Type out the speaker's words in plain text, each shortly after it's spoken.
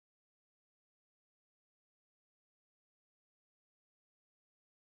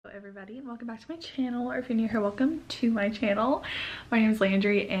Everybody, and welcome back to my channel, or if you're new here, welcome to my channel. My name is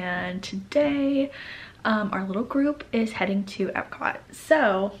Landry, and today our little group is heading to Epcot.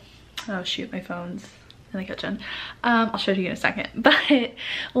 So, oh shoot, my phone's in the kitchen. I'll show you in a second, but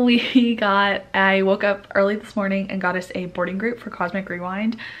I woke up early this morning and got us a boarding group for Cosmic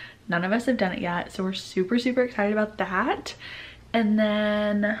Rewind. None of us have done it yet, so we're super excited about that. And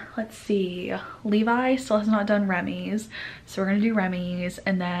then, let's see, Levi still has not done Remy's, so we're gonna do Remy's.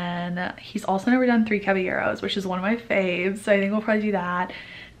 And then he's also never done 3 Caballeros, which is one of my faves, so I think we'll probably do that.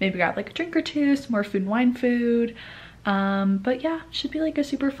 Maybe grab like a drink or two, some more food and wine food. But yeah, should be like a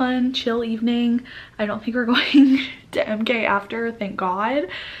super fun, chill evening. I don't think we're going to MK after, thank God.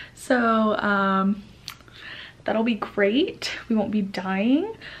 So, that'll be great. We won't be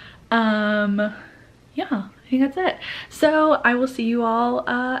dying. Yeah. I think that's it. So I will see you all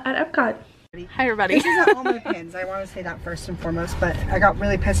at Epcot. Hi everybody. This isn't all my pins. I want to say that first and foremost, but I got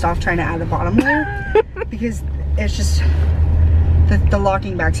really pissed off trying to add the bottom layer because it's just the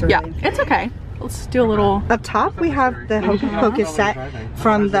locking backs are really it's okay. Let's do a little. Up top we have the Hocus Pocus set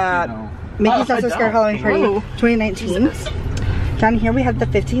from the Mickey's Not So Scared Halloween Party 2019. Down here we have the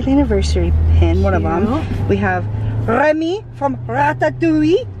 15th anniversary pin, one of them. We have Remy from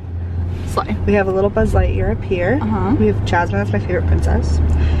Ratatouille. Slay. We have a little Buzz Lightyear up here. We have Jasmine, that's my favorite princess.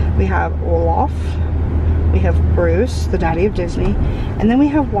 We have Olaf. We have Bruce, the daddy of Disney. And then we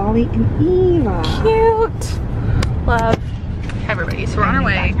have Wally and Eva. Cute. Love. Hi everybody, so we're on our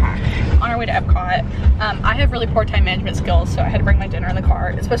way to Epcot. I have really poor time management skills, so I had to bring my dinner in the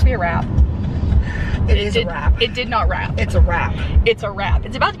car. It's supposed to be a wrap. It is a wrap. It did not wrap. It's a wrap. It's a wrap.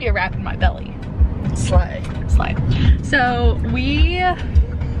 It's about to be a wrap in my belly. Slay. Slay. So we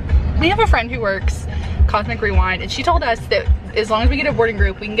have a friend who works Cosmic Rewind, and she told us that as long as we get a boarding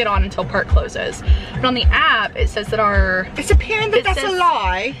group, we can get on until park closes. But on the app, it says that it's apparent that's a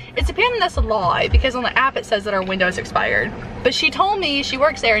lie. It's apparent that's a lie, because on the app it says that our window is expired. But she told me, she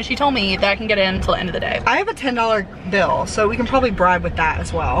works there, and she told me that I can get in until the end of the day. I have a $10 bill, so we can probably bribe with that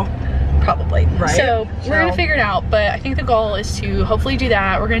as well. Probably. Right. So we're gonna figure it out, but I think the goal is to hopefully do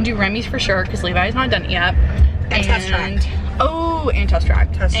that. We're gonna do Remy's for sure, because Levi's not done it yet. And test track. Oh, and test track.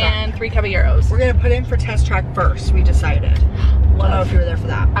 And 3 Caballeros. We're gonna put in for test track first, we decided. I don't know if you were there for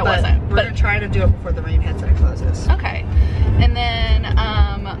that. I wasn't. We're gonna try to do it before the rain hits and it closes. Okay. And then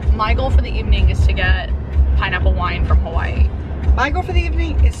my goal for the evening is to get pineapple wine from Hawaii. My goal for the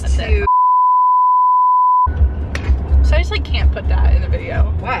evening is to... So I just like can't put that in the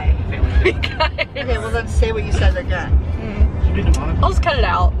video. Why? Because... Okay, well then say what you said again. I'll just cut it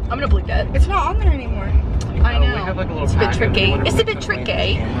out. I'm gonna bleep it. It's not on there anymore. I know. It's a bit tricky. It's a bit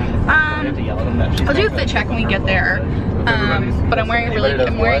tricky. I'll do a fit check when we get there. But I'm wearing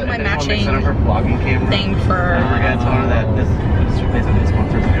my matching thing for.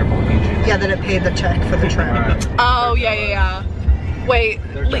 Yeah, that it paid the check for the trip. Oh yeah. Wait,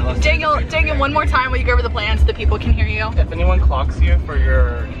 Daniel, one more time. Will you go over the plan so that people can hear you? If anyone clocks you for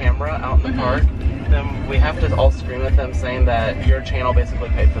your camera out in the park, then we have to all scream at them saying that your channel basically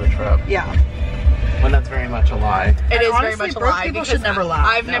paid for the trip. Yeah. When that's very much a lie. It is honestly, very much a broke lie. People should never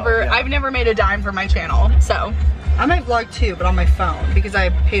lie. I've never made a dime for my channel, so. I might vlog too, but on my phone, because I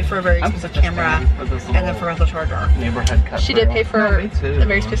paid for a very expensive camera and then forgot the charger. Neighborhood cut. She did pay for a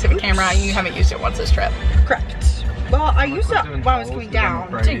very specific camera, and you haven't used it once this trip. Correct. Well, I used it when I was coming down.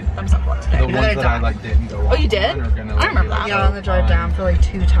 Thumbs up today. The ones that I like didn't go on. Oh, you did? I remember that. Yeah, on the drive down for like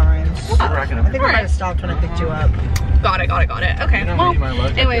 2 times. I think I might have stopped when I picked you up. Got it. Okay, well,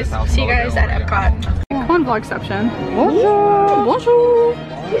 anyways, see you guys at Epcot. Come on, vlogception. Bonjour.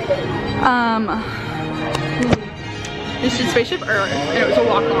 This is Spaceship Earth, and it was a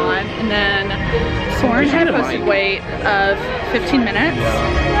walk-on, and then Soren had a posted wait of 15 minutes.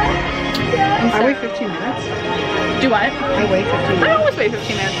 I wait 15 minutes. Do what? I wait 15 minutes. I always wait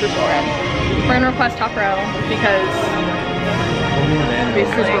 15 minutes for Soren. We're gonna request top row because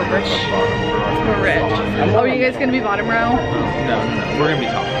we're rich. We're rich. Oh, are you guys gonna be bottom row? No. We're gonna be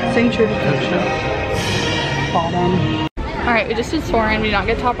top. Saying true to the bottom. Alright, we just did Soren. We did not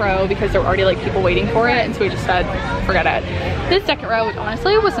get top row because there were already like people waiting for it, and so we just said, forget it. This second row, which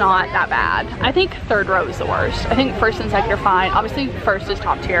honestly was not that bad. I think third row is the worst. I think first and second are fine. Obviously first is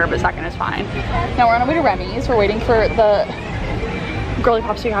top tier, but second is fine. Now we're on our way to Remy's. We're waiting for the girly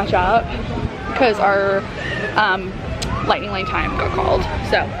pops to catch up because our lightning lane time got called.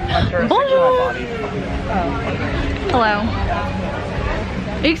 So, bonjour. Hello.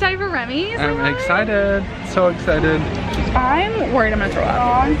 Are you excited for Remy's? I'm excited. So excited. I'm worried I'm gonna throw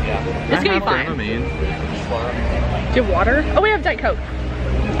up. It's gonna be fine. Do you have water? Oh, we have Diet Coke.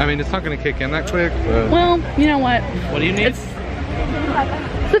 I mean, it's not gonna kick in that quick, but... Well, you know what? What do you need?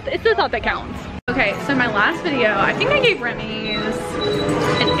 It's the thought that counts. Okay, so my last video, I think I gave Remy's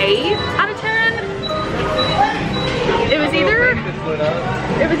an 8 out of 10. It was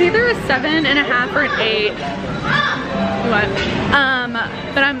either a 7.5 or an 8. What?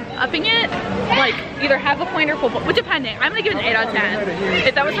 But I'm upping it like either half a point or full point, depending. I'm gonna give it an 8 out of 10.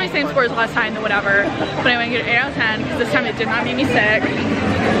 If that was my same score as last time, then whatever. But I'm gonna give it an 8 out of 10 because this time it did not make me sick.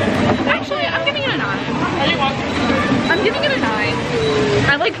 Actually, I'm giving it a 9. I'm giving it a 9.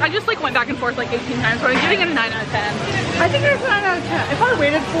 I just like went back and forth like 18 times, but I'm giving it a 9 out of 10. I think it's a 9 out of 10. If I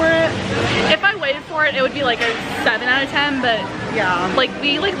waited for it, It would be like a 7 out of 10, but yeah. like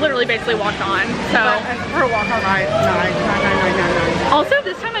we like literally basically walked on. So for a walk on ride, 9. Also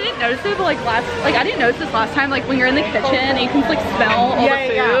this time I didn't notice it, but I didn't notice this last time, like when you're in the kitchen and you can like smell all the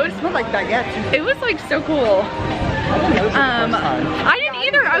food. Yeah. It smelled like baguettes. It was like so cool. I didn't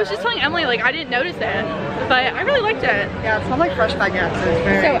either. I was just telling Emily like I didn't notice it, but I really liked it. Yeah, it smelled like fresh baguettes. It was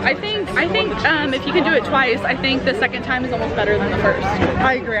very So I think if you can do it twice, I think the second time is almost better than the first.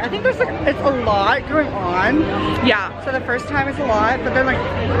 I agree. I think there's like it's a lot going on. Yeah. So the first time is a lot, but then like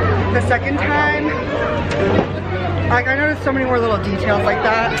the second time, like I noticed so many more little details like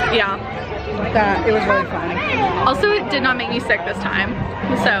that. Yeah. That it was really fun. Also, it did not make me sick this time.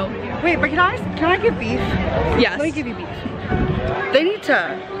 So wait, but can I get beef? yes. Let me give you beef. They need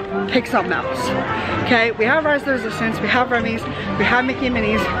to pick something else. Okay, we have Rise of the Resistance, we have Remy's, we have Mickey and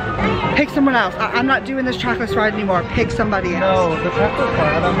Minnie's. Pick someone else. I'm not doing this trackless ride anymore. Pick somebody else. No, the trackless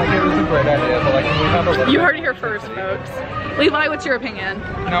ride, I'm like, it was a great idea, but like, we have a little. You heard it here first, folks. Levi, what's your opinion?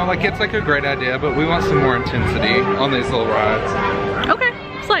 No, like, it's like a great idea, but we want some more intensity on these little rides. Okay,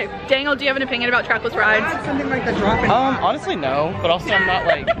 slay. Daniel, do you have an opinion about trackless rides? Something like the drop in. Honestly, no, but also I'm not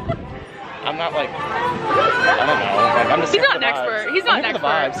like, I don't know. Like, I'm just He's here not for an the expert. vibes. He's not I'm an here for the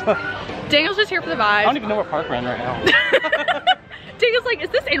expert. vibes. Daniel's just here for the vibes. I don't even know what park we're in right now. Daniel's like, is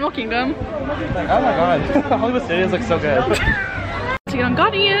this Animal Kingdom? Like, oh my god, Hollywood Studios looks so good. To get on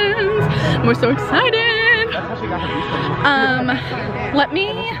Guardians. We're so excited. Let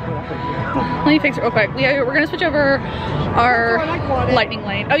me fix it real quick. We're gonna switch over our lightning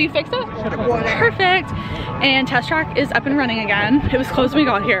lane. Oh, you fixed it? Perfect. And Test Track is up and running again. It was closed when we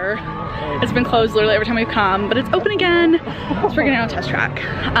got here. It's been closed literally every time we've come, but it's open again. So we're getting on Test Track.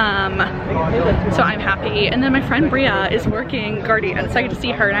 So I'm happy. And then my friend Bria is working Guardians, so I get to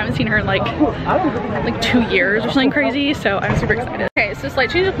see her, and I haven't seen her in like 2 years or something crazy. So I'm super excited. Okay, so slight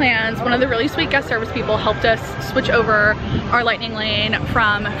change of plans. One of the really sweet guest service people helped us switch over our lightning lane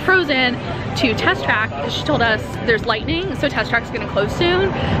from Frozen to Test Track because she told us there's lightning, so Test Track's gonna close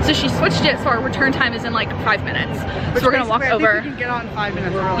soon. So she switched it, so our return time is in like 5 minutes. So we're gonna walk over. I think we can get on 5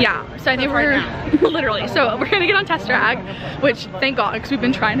 minutes early. Yeah, so I think we're literally, so we're gonna get on Test Track, which thank God, because we've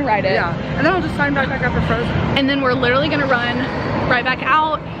been trying to ride it. Yeah, and then I'll just sign back up for Frozen. And then we're literally gonna run right back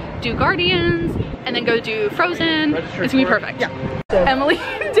out, do Guardians, and then go do Frozen. It's gonna be perfect. Yeah. Emily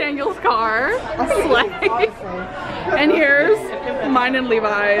and Daniel's car, slay. And here's mine and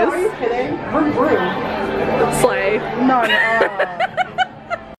Levi's. Are you kidding? We're Slay. No.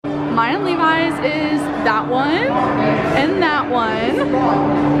 Mine and Levi's is that one and that one.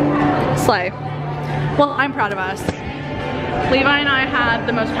 Slay. Well, I'm proud of us. Levi and I had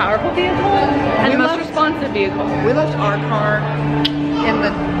the most powerful vehicle and the most responsive vehicle. We left our car in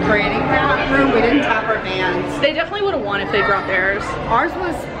the training room. We didn't tap our vans. They definitely would have won if they brought theirs. Ours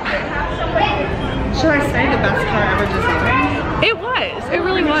was, should I say, the best car ever designed? It was. It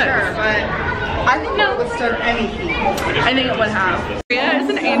really was. Sure, but I think it withstood any heat. I think it would have. Bria is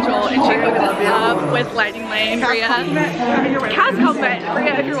an angel and she hooked us up with Lightning Lane. Bria, Cass Helmet.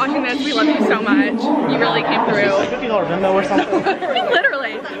 Bria, if you're watching this, we love you so much. You really came through. $50 Venmo or something.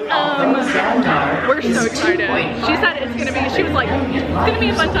 Literally. We're so excited. She said it's gonna be, she was like, it's gonna be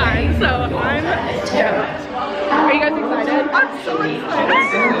a fun time. So I'm stoked. Are you guys excited? I'm so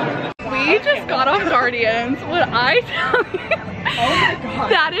excited. We just got off Guardians. What I tell you, Oh my god.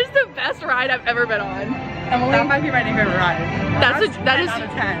 that is the best ride I've ever been on. Emily, That might be my new favorite ride. that's a 10 out of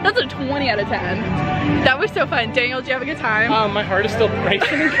 10. That's a 20 out of 10. That was so fun. Daniel, did you have a good time? My heart is still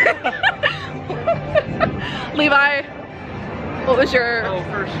racing. Levi, what was your? Oh,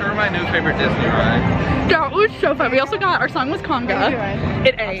 for sure my new favorite Disney ride. That was so fun. We also got, our song was Conga.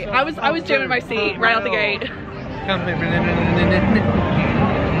 It ate. I was jamming my seat right out the gate.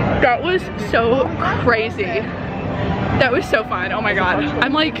 That was so crazy. That was so fun. Oh my god.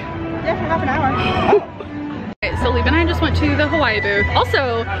 I'm like, Yeah, for half an hour. okay, so Levi and I just went to the Hawaii booth.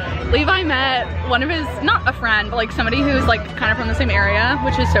 Also, Levi met one of his, not a friend, but like somebody who's like kind of from the same area,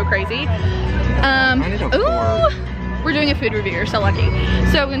 which is so crazy. Ooh, we're doing a food review. You're so lucky.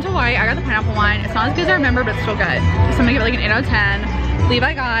 So we went to Hawaii. I got the pineapple wine. It's not as good as I remember, but it's still good. So I'm gonna give it like an 8 out of 10.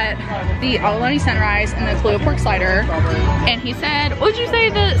 Levi got the abalone sunrise and the Kahlua pork slider. And he said, what would you say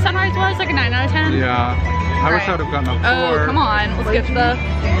the sunrise was? Like a 9 out of 10? Yeah. I wish I would have gotten a 4. Oh, come on. Let's get to the...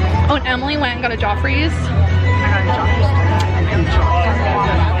 Oh, and Emily went and got a Joffrey's. I got a Joffrey's.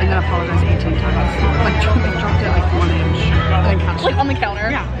 And then apologized 18 times. Like dropped it like 1 inch. And then Like on the counter?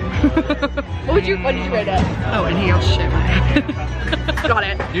 Yeah. What did you rate it? Oh, and he yelled shit. Got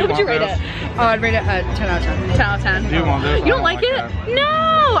it. What would you rate it? Oh, I'd rate it a 10 out of 10. 10 out of 10. Do you want this? You don't like it? That.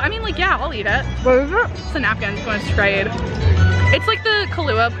 No! I mean, like, yeah, I'll eat it. What is it? It's a napkin. It's going to trade. It's like the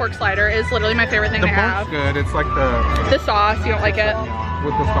Kahlua pork slider is literally my favorite thing The they have. pork's good. It's like the sauce, you don't like it?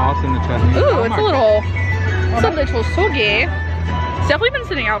 with the sauce and the chutney. Ooh, it's a little soggy. It's definitely been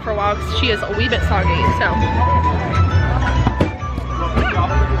sitting out for a while because she is a wee bit soggy, so.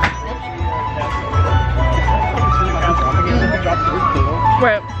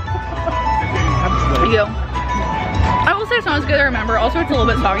 Right. Thank you. I will say it's not as good as I remember. Also, it's a little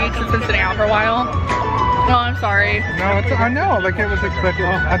bit soggy because it's been sitting out for a while. Oh, I'm sorry. No, it's, I know, like it was expected.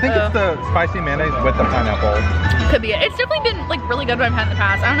 I think it's the spicy mayonnaise with the pineapple. Could be it. It's definitely been like really good when I've had in the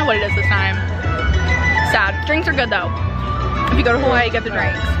past. I don't know what it is this time. Sad. Drinks are good though. If you go to Hawaii, get the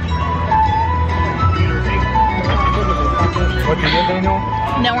drinks. What'd you get, Daniel?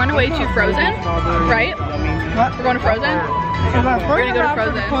 Now we're on our way to Frozen, right? What? We're going to Frozen? We're gonna go to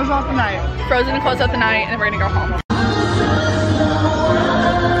Frozen. Close off the night. Frozen to close out the night, and then we're gonna go home.